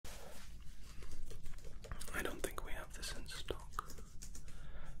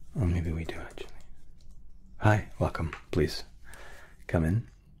Or maybe we do, actually. Hi, welcome. Please, come in.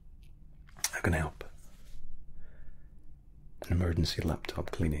 How can I help? An emergency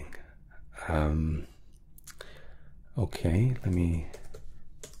laptop cleaning. Okay, let me...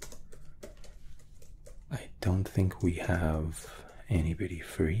 I don't think we have anybody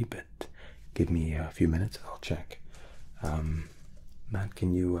free, but give me a few minutes, I'll check. Matt,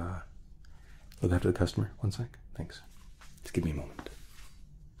 can you look after the customer? One sec. Thanks. Just give me a moment.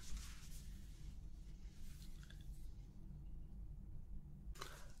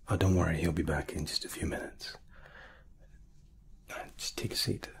 Oh, don't worry, he'll be back in just a few minutes. Just take a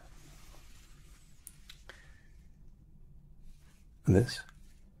seat. This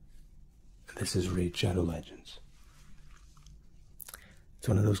is Raid Shadow Legends. It's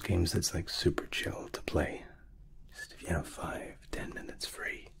one of those games that's like super chill to play. Just if you have 5-10 minutes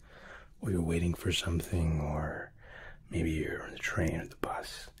free, or you're waiting for something, or maybe you're on the train or the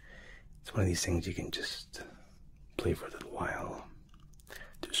bus. It's one of these things you can just play for a little while,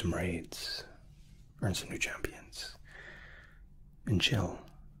 do some raids, earn some new champions, and chill.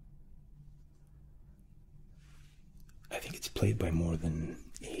 I think it's played by more than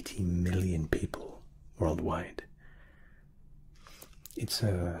 80 million people worldwide. It's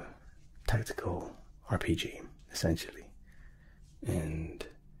a tactical RPG, essentially. And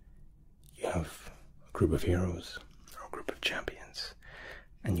you have a group of heroes, or a group of champions,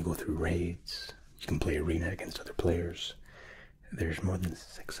 and you go through raids. You can play arena against other players. There's more than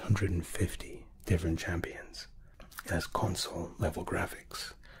 650 different champions. It has console-level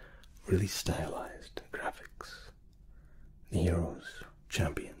graphics, really stylized graphics. The heroes,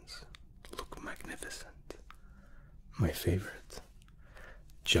 champions, look magnificent. My favorite,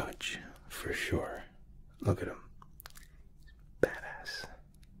 Judge, for sure. Look at him. Badass.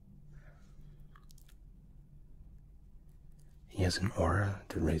 He has an aura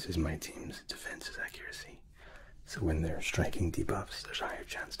that raises my team's defense's accuracy. So when they're striking debuffs, there's a higher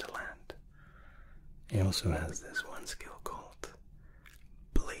chance to land. He also has this one skill called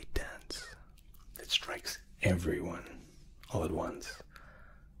Blade Dance that strikes everyone all at once.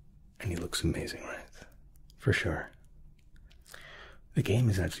 And he looks amazing, right? For sure. The game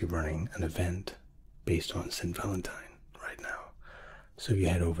is actually running an event based on St. Valentine right now. So you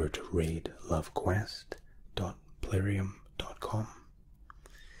head over to raidlovequest.plarium.com.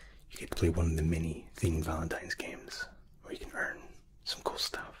 You get to play one of the mini themed Valentine's games where you can earn some cool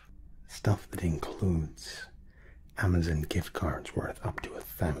stuff. Stuff that includes Amazon gift cards worth up to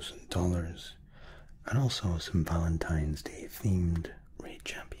 $1,000, and also some Valentine's Day themed raid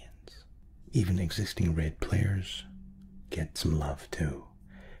champions. Even existing raid players get some love too.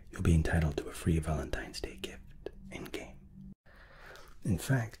 You'll be entitled to a free Valentine's Day gift in-game. In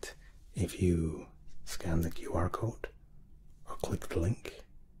fact, if you scan the QR code or click the link,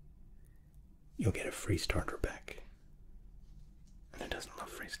 you'll get a free starter pack. And who doesn't love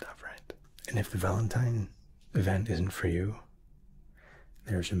free stuff, right? And if the Valentine event isn't for you,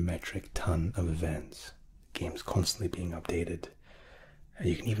 there's a metric ton of events. The game's constantly being updated. And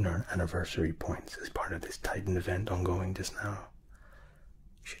you can even earn anniversary points as part of this Titan event ongoing just now.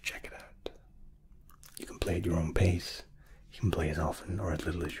 You should check it out. You can play at your own pace. You can play as often or as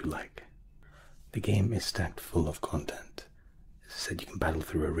little as you like. The game is stacked full of content. As I said, you can battle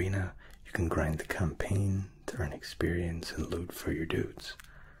through arena. You can grind the campaign to earn experience and loot for your dudes.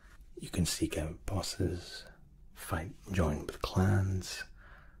 You can seek out bosses, fight, join with clans.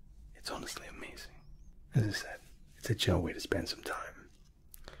 It's honestly amazing. As I said, it's a chill way to spend some time.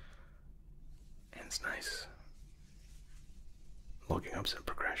 And it's nice. Logging up some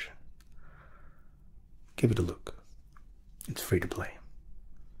progression. Give it a look. It's free to play.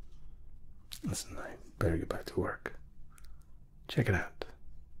 Listen, I better get back to work. Check it out.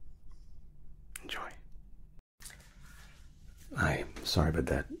 Enjoy. I'm sorry about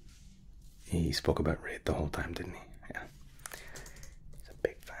that. He spoke about Raid the whole time, didn't he? Yeah. He's a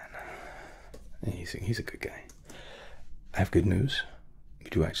big fan. He's a good guy. I have good news. We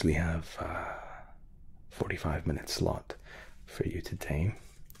do actually have a 45-minute slot for you today.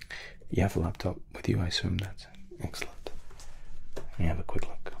 You have a laptop with you, I assume. That's excellent. Let me have a quick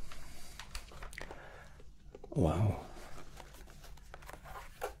look. Wow.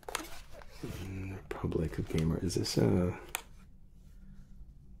 Republic of Gamer. Is this a...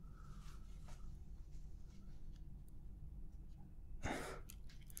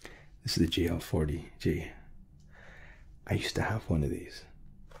 This is the GL40G. I used to have one of these.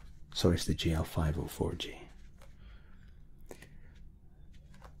 So it's the GL504G.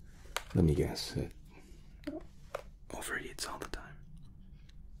 Let me guess. It overheats all the time.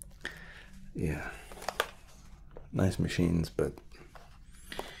 Yeah. Nice machines, but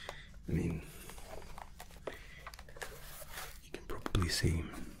I mean, you can probably see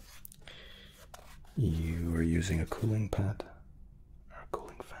you are using a cooling pad or a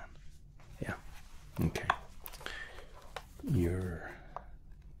cooling fan. Yeah, okay. Your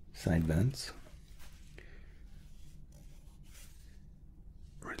side vents,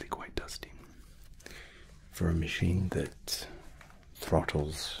 really quite dusty. For a machine that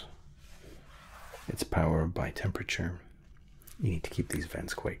throttles its power by temperature, you need to keep these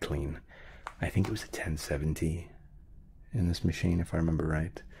vents quite clean. I think it was a 1070 in this machine, if I remember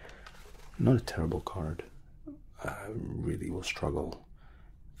right. Not a terrible card. Really will struggle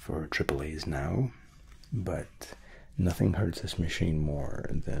for AAAs now, but nothing hurts this machine more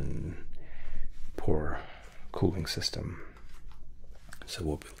than poor cooling system. So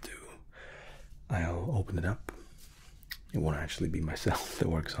what we'll do, I'll open it up. It won't actually be myself that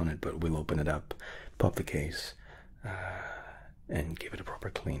works on it, but we'll open it up, pop the case, and give it a proper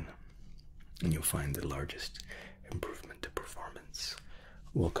clean. And you'll find the largest improvement to performance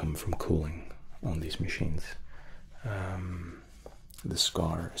will come from cooling on these machines. The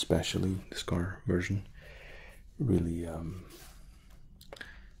Scar, especially the Scar version, really the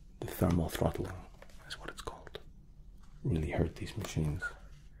thermal throttling is what it's called, really hurt these machines,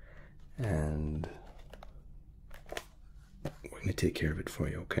 and we're going to take care of it for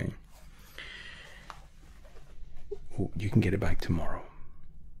you, okay? You can get it back tomorrow.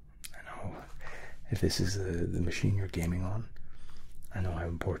 I know if this is the machine you're gaming on, I know how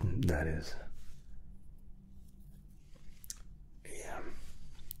important that is. Yeah,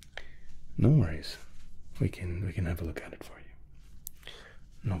 no worries. We can have a look at it for you.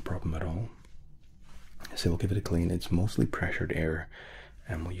 No problem at all. So we'll give it a clean. It's mostly pressured air,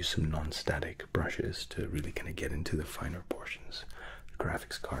 and we'll use some non-static brushes to really kind of get into the finer portions. The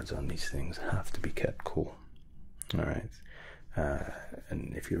graphics cards on these things have to be kept cool. All right,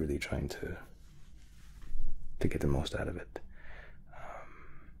 and if you're really trying to get the most out of it,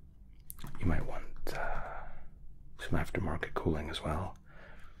 you might want some aftermarket cooling as well.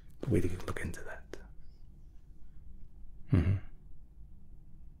 But we can look into that.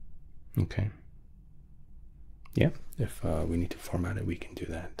 Okay. Yeah, if we need to format it, we can do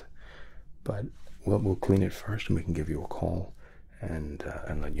that. But we'll clean it first, and we can give you a call and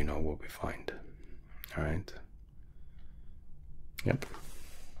let you know what we find. All right. Yep.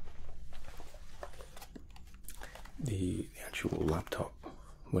 The actual laptop,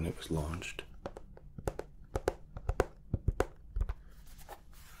 when it was launched,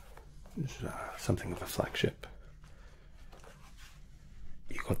 is something of a flagship.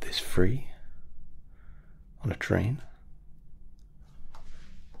 You got this free on a train.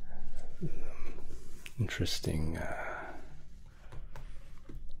 Interesting.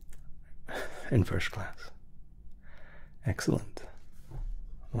 In first class. Excellent.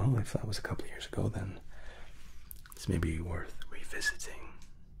 Well, if that was a couple of years ago, then it's maybe worth revisiting.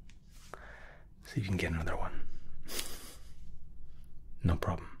 See if you can get another one. No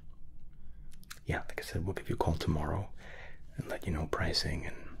problem. Yeah, like I said, we'll give you a call tomorrow and let you know pricing,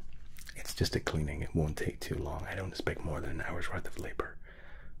 and it's just a cleaning. It won't take too long. I don't expect more than an hour's worth of labor.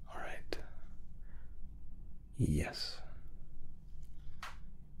 All right. Yes.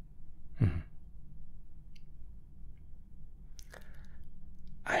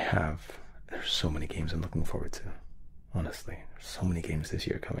 There's so many games I'm looking forward to. Honestly, there's so many games this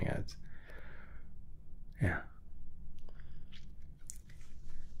year coming out. Yeah.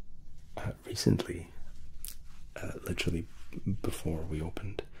 Recently, literally before we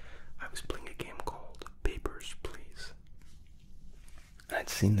opened, I was playing a game called Papers, Please. I'd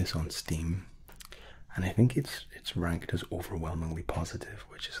seen this on Steam, and I think it's ranked as overwhelmingly positive,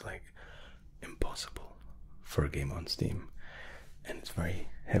 which is like impossible for a game on Steam. And it's very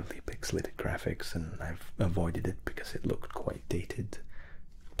heavily pixelated graphics, and I've avoided it because it looked quite dated,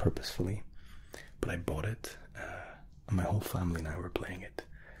 purposefully. But I bought it, and my whole family and I were playing it.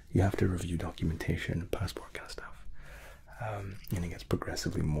 You have to review documentation, passport kind of stuff, and it gets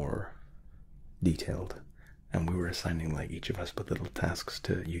progressively more detailed. And we were assigning like each of us with little tasks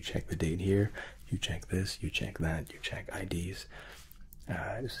to, you check the date here, you check this, you check that, you check IDs.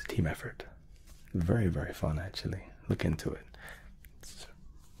 It was a team effort. Very, very fun, actually. Look into it. It's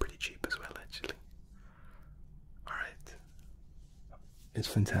pretty cheap as well, actually. Alright. It's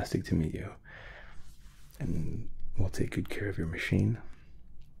fantastic to meet you. And we'll take good care of your machine.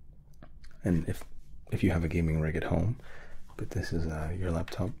 And if you have a gaming rig at home, but this is your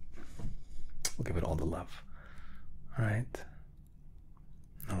laptop, we'll give it all the love. Alright?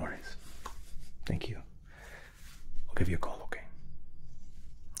 No worries. Thank you. I'll give you a call, okay?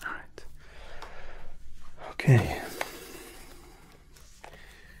 Alright. Okay.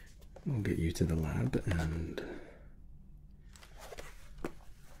 we'll get you to the lab and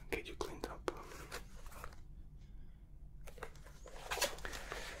get you cleaned up.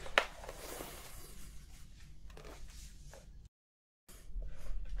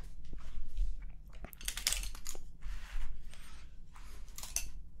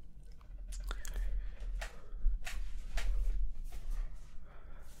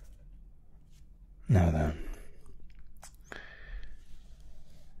 Now then,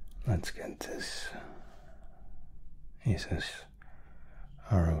 let's get this ASUS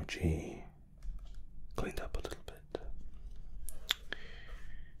ROG cleaned up a little bit.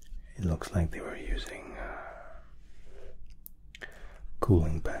 It looks like they were using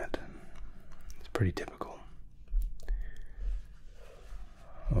cooling pad. It's pretty typical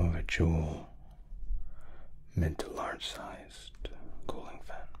of a dual mid to large sized cooling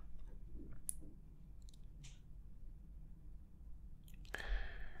fan.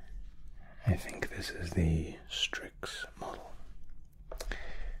 I think this is the Strix model,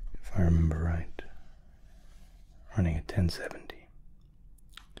 if I remember right, running at 1070,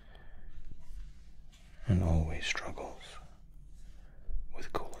 and always struggles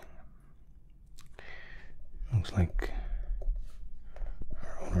with cooling. Looks like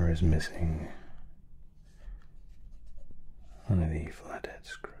our owner is missing one of the flathead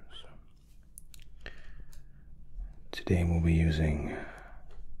screws. Today we'll be using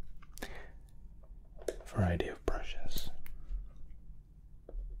variety of brushes,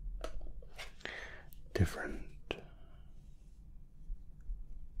 different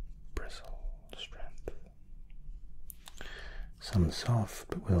bristle strength, some soft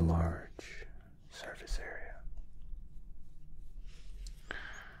but with a large surface area,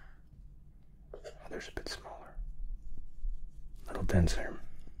 others a bit smaller, a little denser,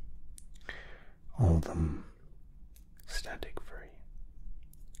 all of them static free,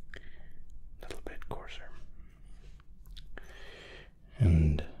 a little bit coarser,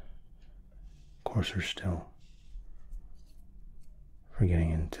 and coarser still for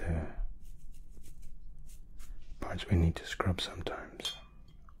getting into parts we need to scrub sometimes.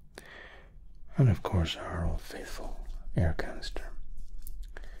 And of course our old faithful air canister,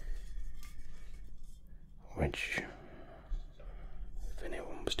 which, if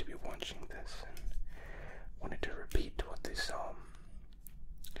anyone was to be watching this and wanted to repeat what they saw,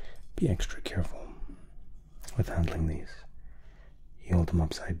 be extra careful with handling these. You hold them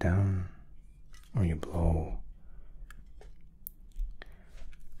upside down, or you blow,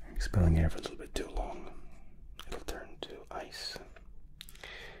 expelling air for a little bit too long, it'll turn to ice,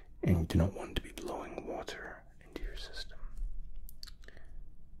 and you do not want to be blowing water into your system.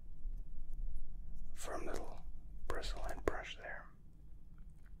 Firm little bristlehead brush there.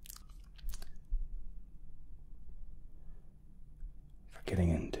 For getting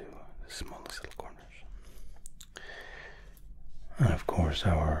into the smallest little corners. And of course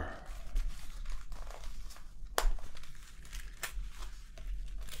our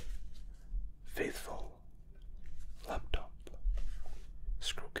faithful laptop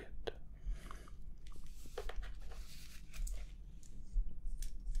screw kit.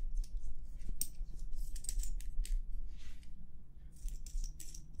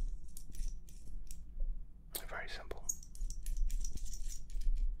 Very simple.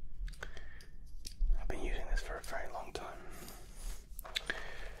 I've been using this for a very long time.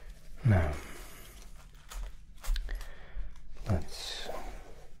 Now, let's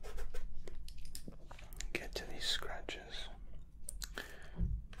get to these scratches.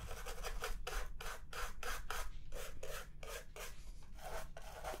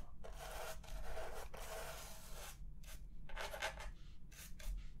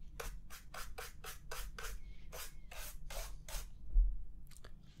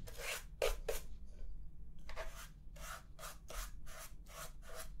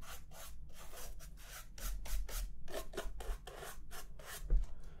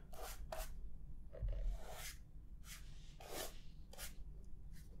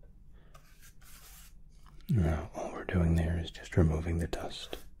 Now, all we're doing there is just removing the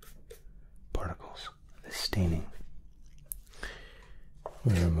dust particles, the staining.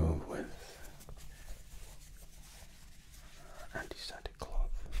 We remove with antiseptic cloth.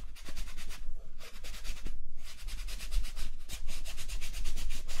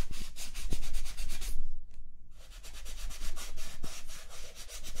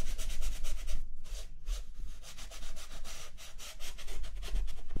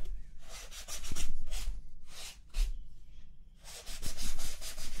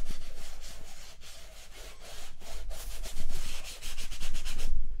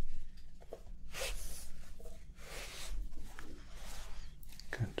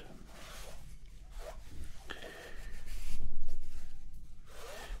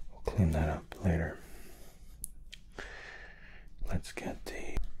 clean that up later. Let's get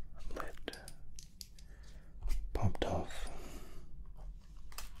the lid popped off.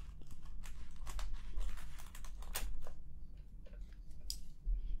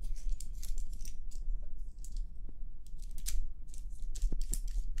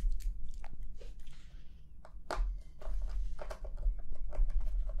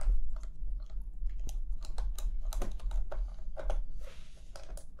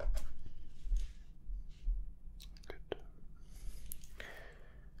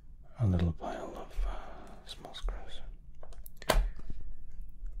 A little pile of small screws.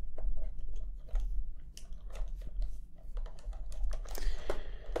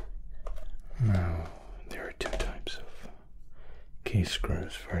 Now, there are two types of case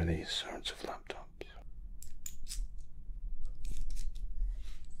screws for these sorts of laptops.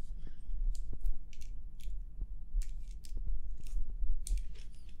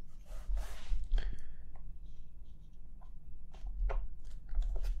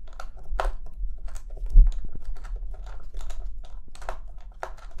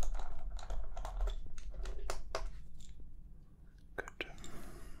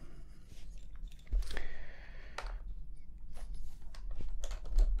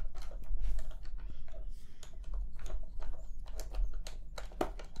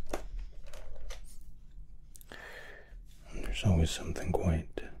 There's always something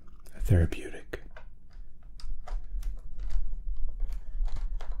quite therapeutic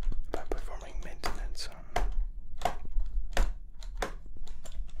about performing maintenance on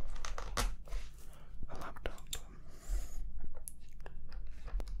a laptop.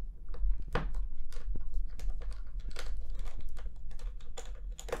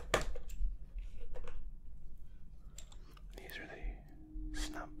 These are the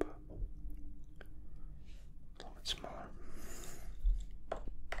snap, a little bit smaller.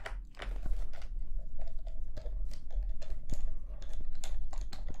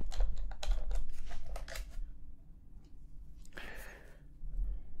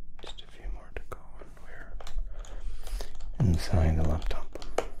 Inside the laptop.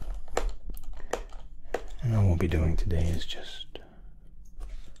 And all we'll be doing today is just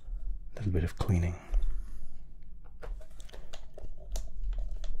a little bit of cleaning.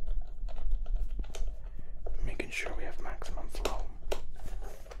 Making sure we have maximum flow.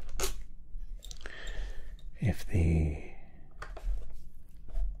 If the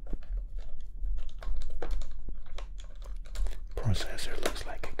processor looks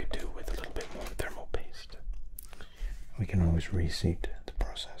like it could do with a little bit more thermal paste, we can always reseat the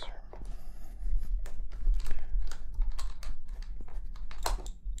processor.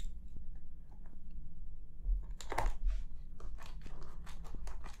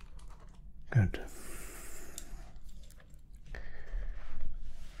 Good.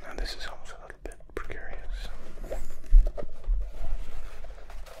 Now this is also a little bit precarious.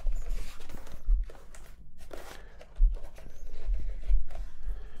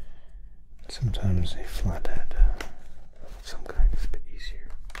 Sometimes a flathead some kind is a bit easier.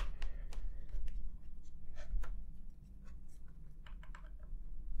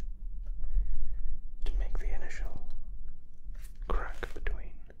 To make the initial crack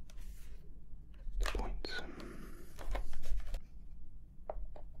between the points.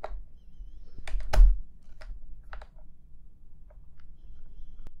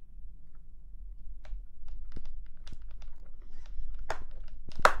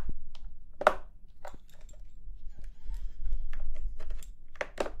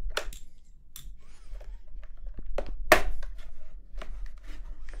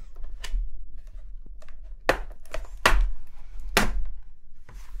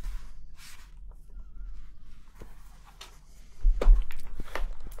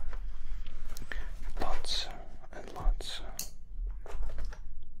 Lots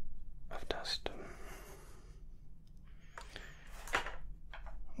of dust.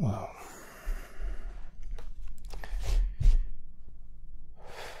 Wow.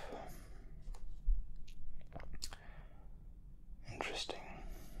 Interesting.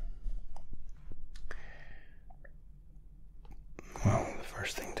 Well, the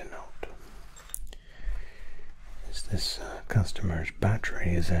first thing to note is this customer's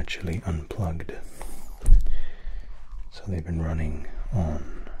battery is actually unplugged. So they've been running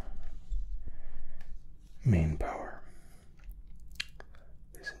on main power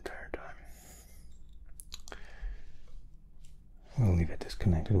this entire time. We'll leave it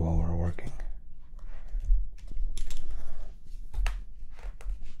disconnected while we're working.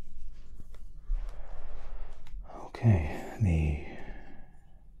 Okay, the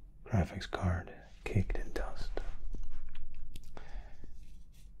graphics card caked in dust.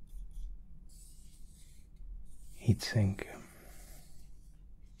 heatsink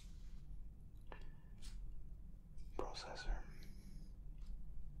processor.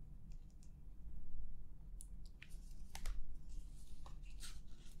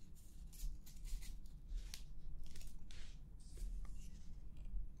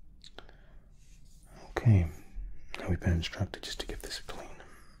 Okay, now we've been instructed just to give this a clean.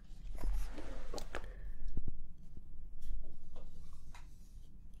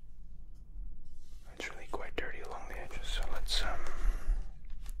 It's really quite dirty along the edges, so let's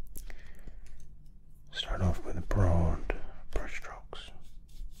start off with broad brush strokes.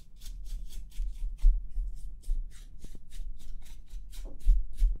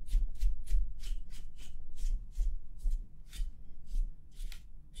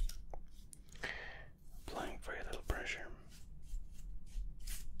 Applying very little pressure.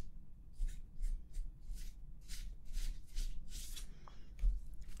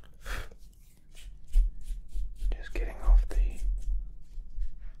 Just getting off the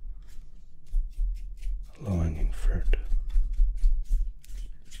low-hanging fruit.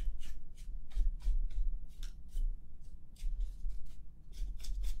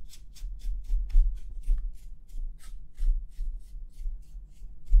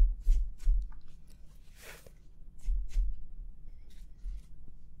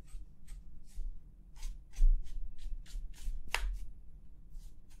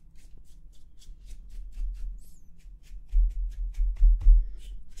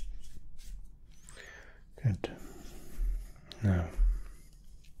 Good. Now,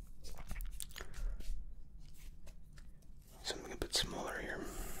 something a bit smaller here.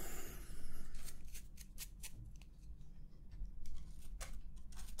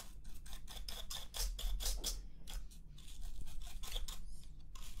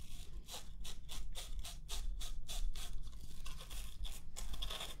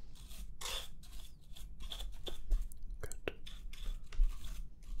 Good.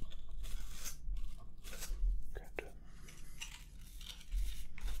 Good.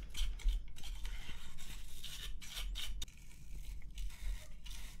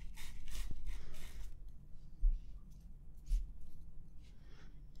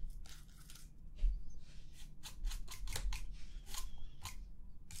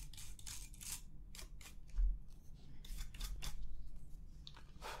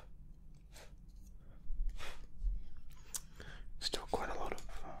 Still quite a lot of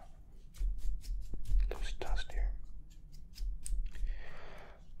loose dust here.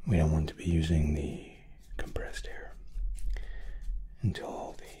 We don't want to be using the compressed air until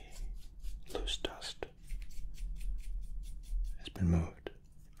all the loose dust has been moved.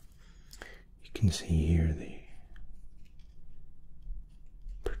 You can see here the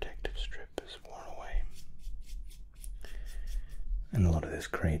protective strip is worn away, and a lot of this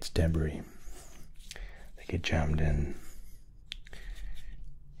creates debris. They get jammed in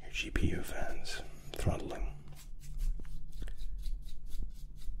your GPU fans, throttling.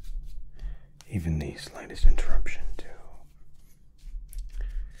 Even the slightest interruption to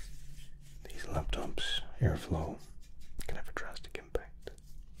these laptops' airflow can have a drastic impact.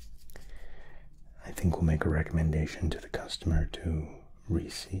 I think we'll make a recommendation to the customer to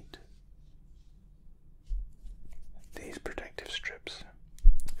reseat these protective strips.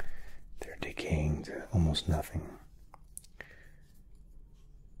 They're decaying to almost nothing.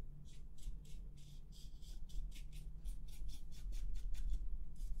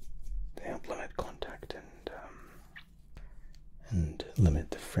 They help limit contact and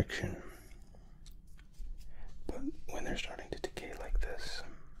limit the friction. But when they're starting to decay like this,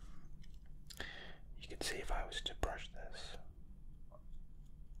 you can see if I was to brush this,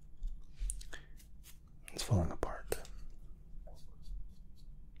 it's falling apart.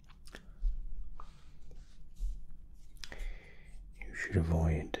 You should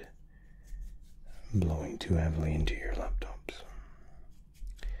avoid blowing too heavily into your laptops,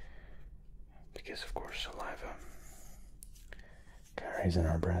 because of course saliva carries in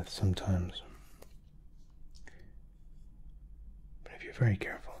our breath sometimes. But if you're very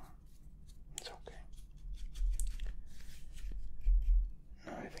careful, it's okay.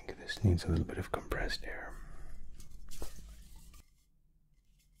 Now I think this needs a little bit of compressed air.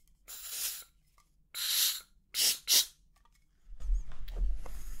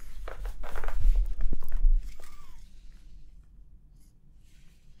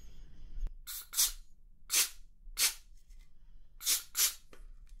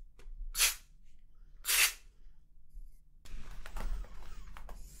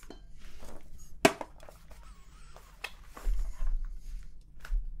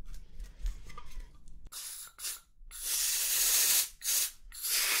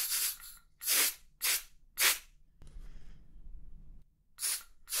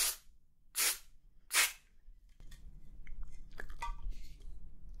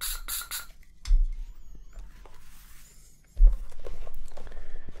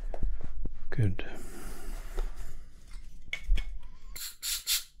 Good.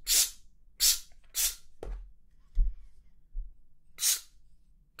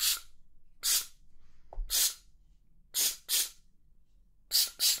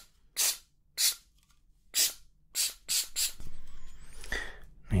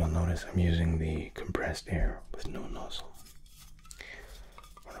 You'll notice I'm using the compressed air with no nozzle.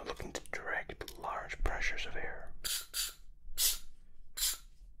 We're not looking to direct large pressures of air.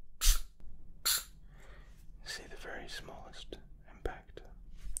 See the very smallest impact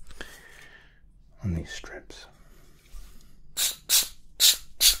on these strips.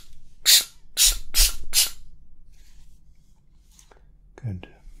 Good.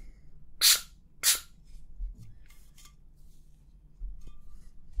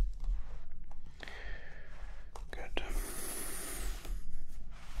 Good.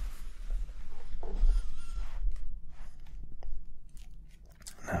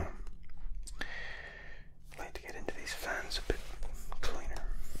 Now, I'd like to get into these fans a bit cleaner.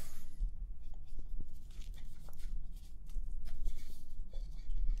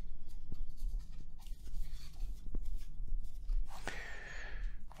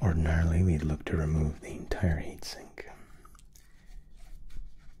 Ordinarily, we'd look to remove the entire heatsink.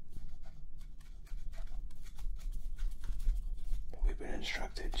 But we've been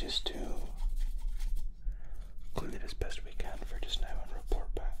instructed just to clean it as best we can for just now and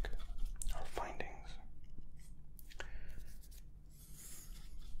report back our findings.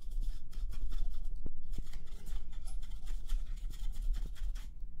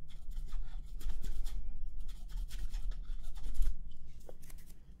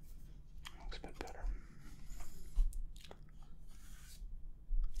 Looks a bit better.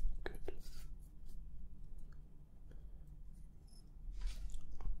 Good.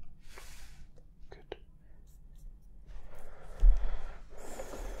 Good.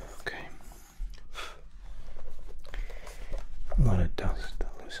 Okay. A lot of dust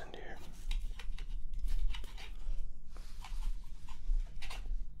loosened here.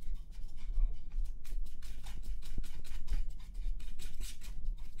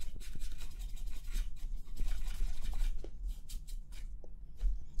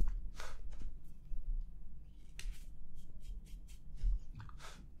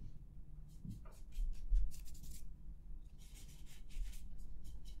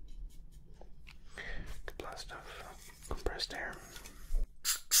 Good blast of compressed air.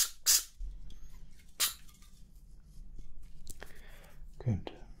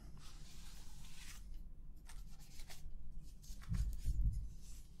 Good.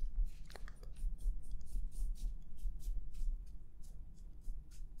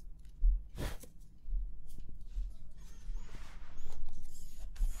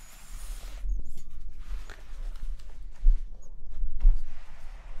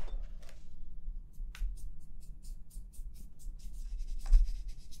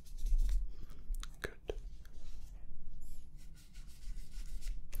 Good.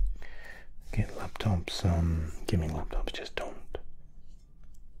 Okay, laptops, gaming laptops just don't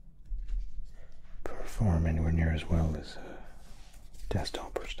perform anywhere near as well as a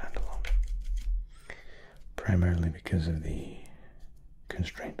desktop or standalone. Primarily because of the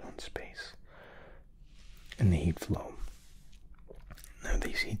constraint on space and the heat flow. Now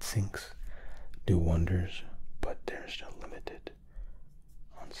these heat sinks do wonders, but they're still limited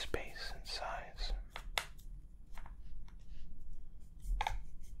on space and size.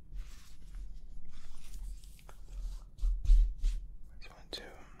 Just want to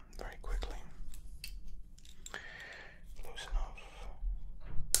very quickly loosen off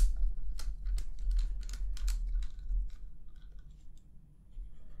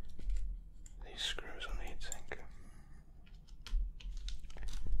these screws on the heatsink.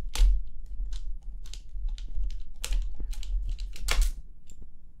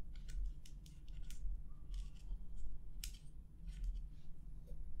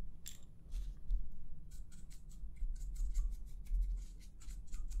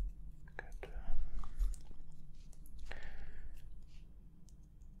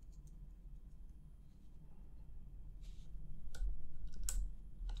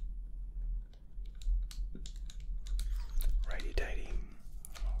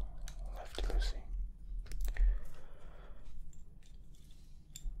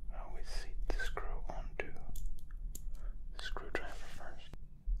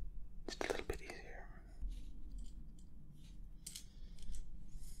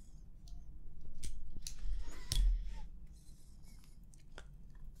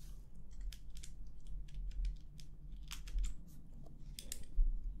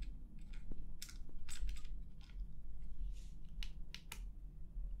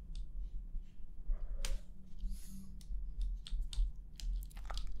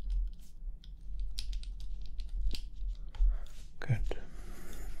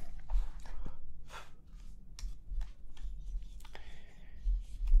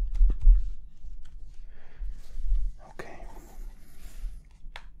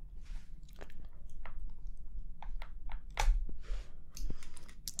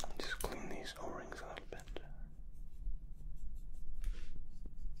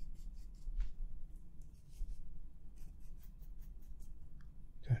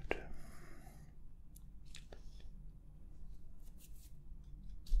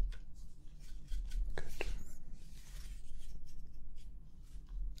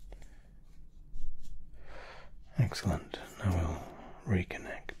 Excellent. Now we'll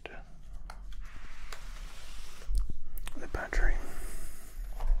reconnect the battery.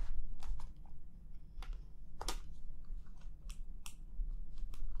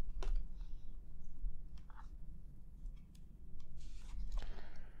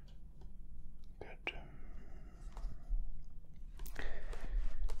 Good.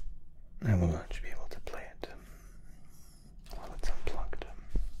 Now we'll actually be able to play it while it's unplugged.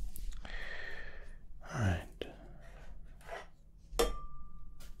 Alright.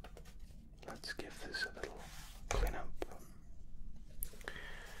 Let's give this a little cleanup.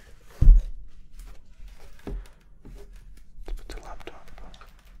 Let's put the laptop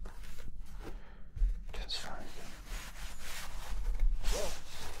just fine.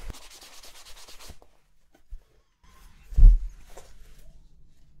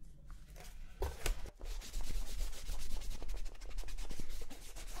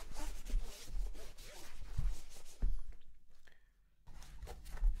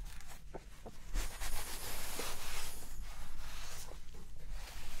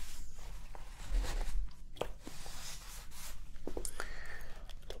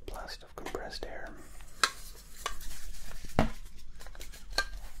 Blast of compressed air.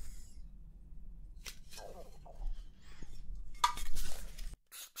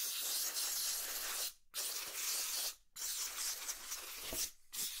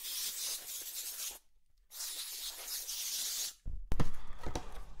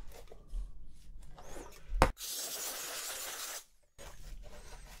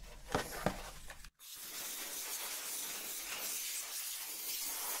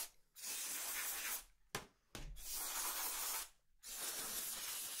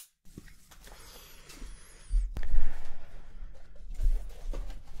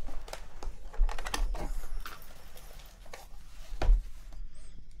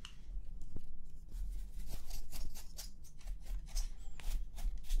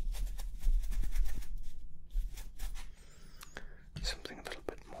 Something a little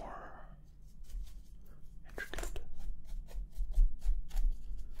bit more intricate.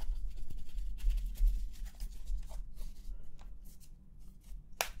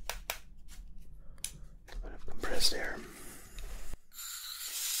 A little bit of compressed air.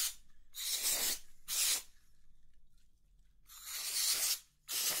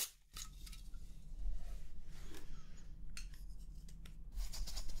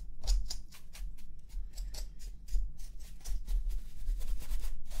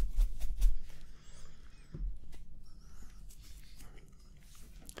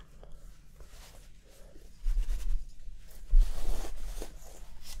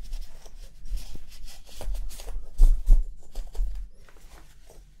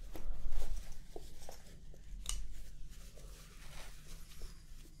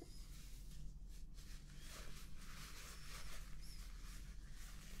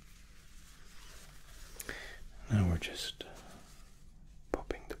 Now we're just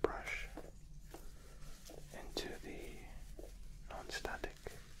popping the brush into the non-static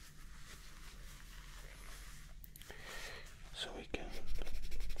so we can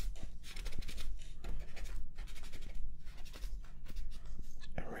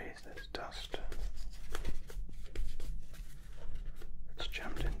erase this dust that's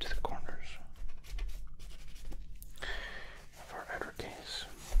jammed into the corners of our outer case.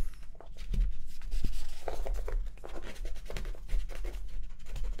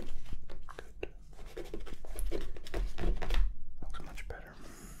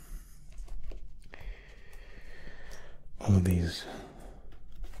 All of these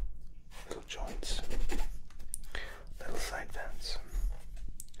little joints, little side vents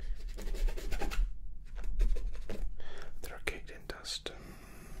that are caked in dust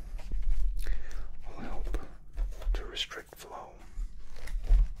will help to restrict flow.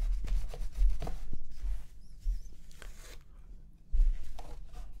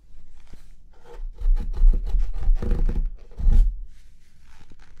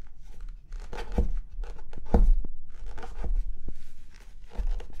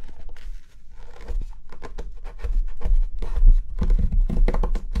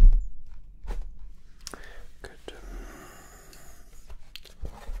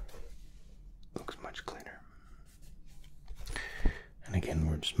 And again,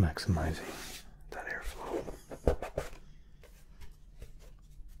 we're just maximizing that airflow.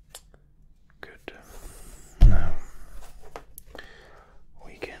 Good. Now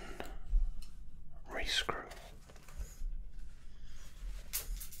we can rescrew.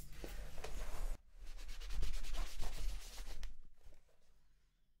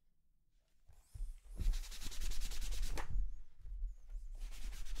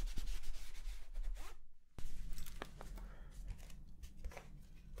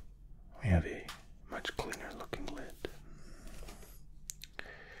 have a much cleaner looking lid.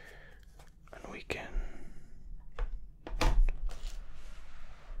 And we can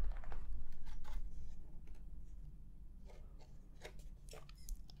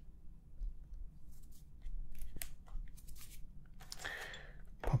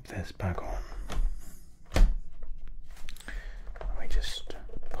pop this back on. And we just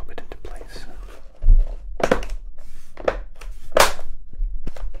pop it into place.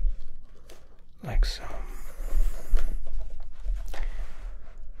 Like so.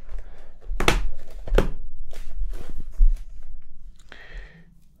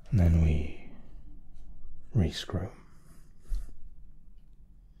 And then we rescrew.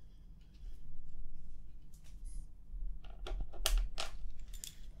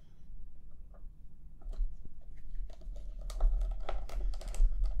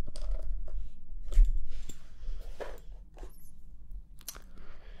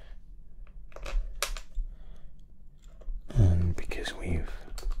 And because we've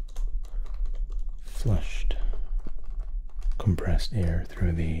flushed compressed air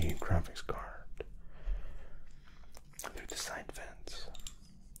through the graphics card, through the side vents,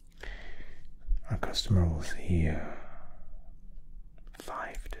 our customer will see a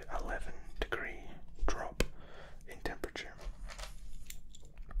 5 to 11 degree drop in temperature,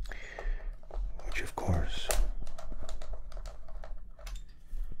 which of course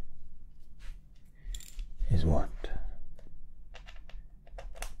is what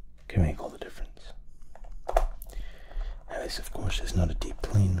can make all the difference. Now this of course is not a deep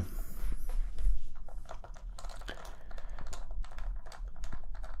clean.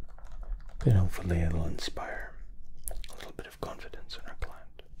 But hopefully it'll inspire a little bit of confidence in our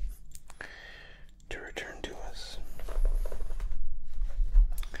client to return to us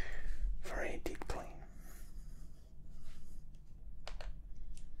for a deep clean.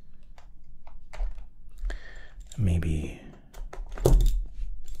 Maybe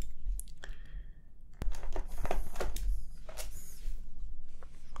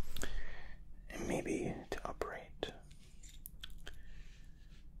to operate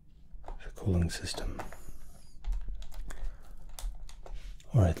the cooling system,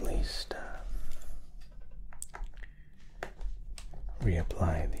 or at least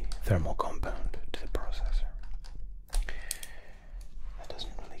reapply the thermal compound to the processor. That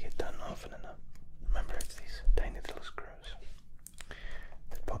doesn't really get done often enough. Remember, it's these tiny little screws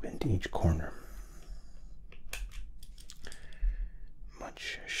that pop into each corner.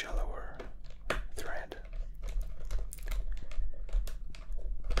 Much shallower thread.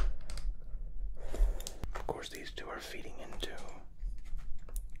 Of course, these two are feeding into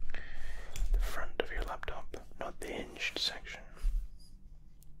the front of your laptop, not the hinged section.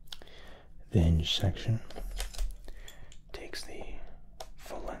 The hinged section takes the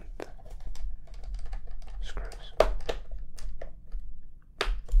full length screws.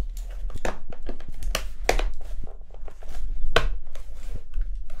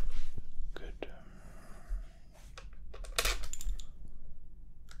 Good.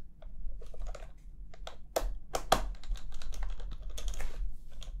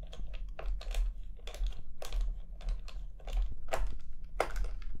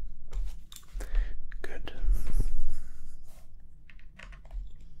 Good.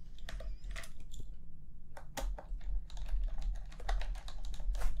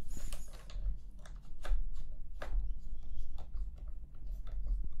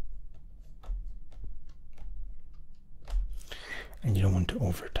 And you don't want to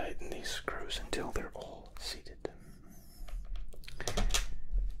over tighten these screws until they're all seated.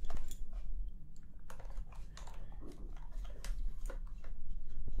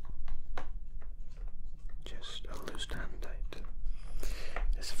 Just a loose hand tight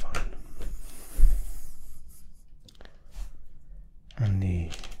is fine. And the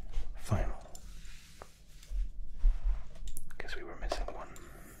final, because we were missing one.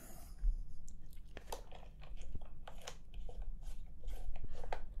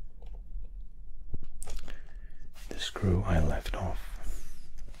 The screw I left off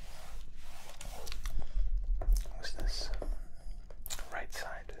was this right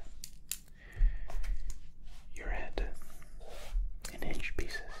side. Your head in inch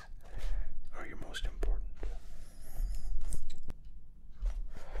pieces are your most important.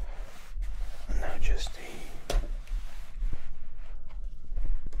 And now just the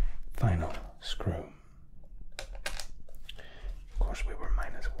final screw. Of course, we were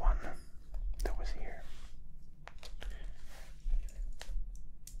 -1 that was here.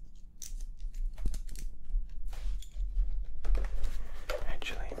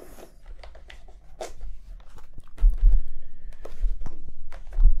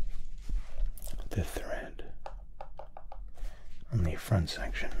 The thread on the front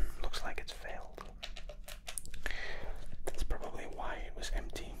section looks like it's failed. That's probably why it was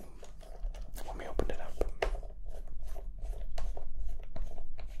empty when we opened it up.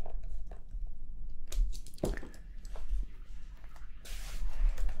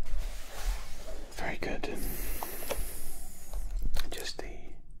 Very good. Just the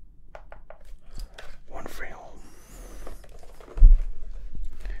one free hole.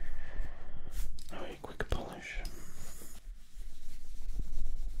 Now a quick polish.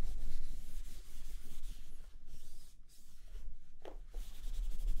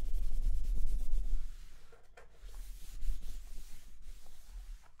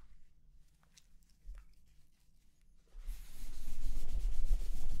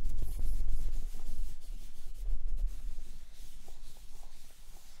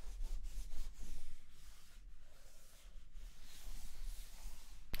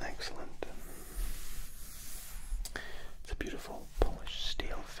 Excellent. It's a beautiful polished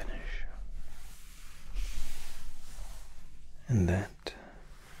steel finish. And that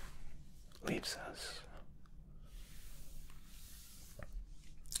leaves us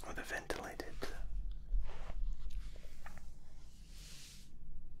with a ventilated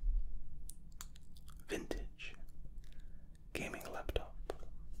vintage gaming laptop.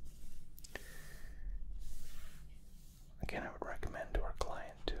 Again, I would recommend to our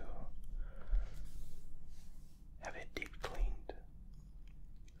client to have it deep cleaned,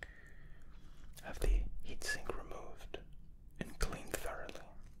 have the heatsink removed and cleaned thoroughly,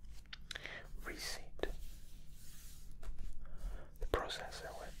 reseat the processor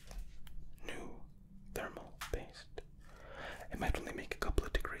with new thermal paste. It might only make a couple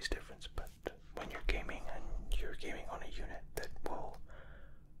of degrees difference, but when you're gaming and you're gaming on a unit that will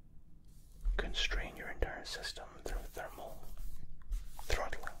constrain your entire system through thermal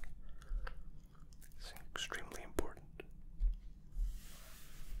throttling, it's extremely important.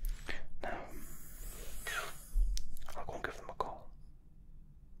 Now, I'll go and give them a call.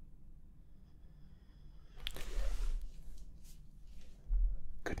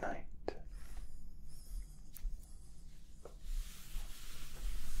 Good night.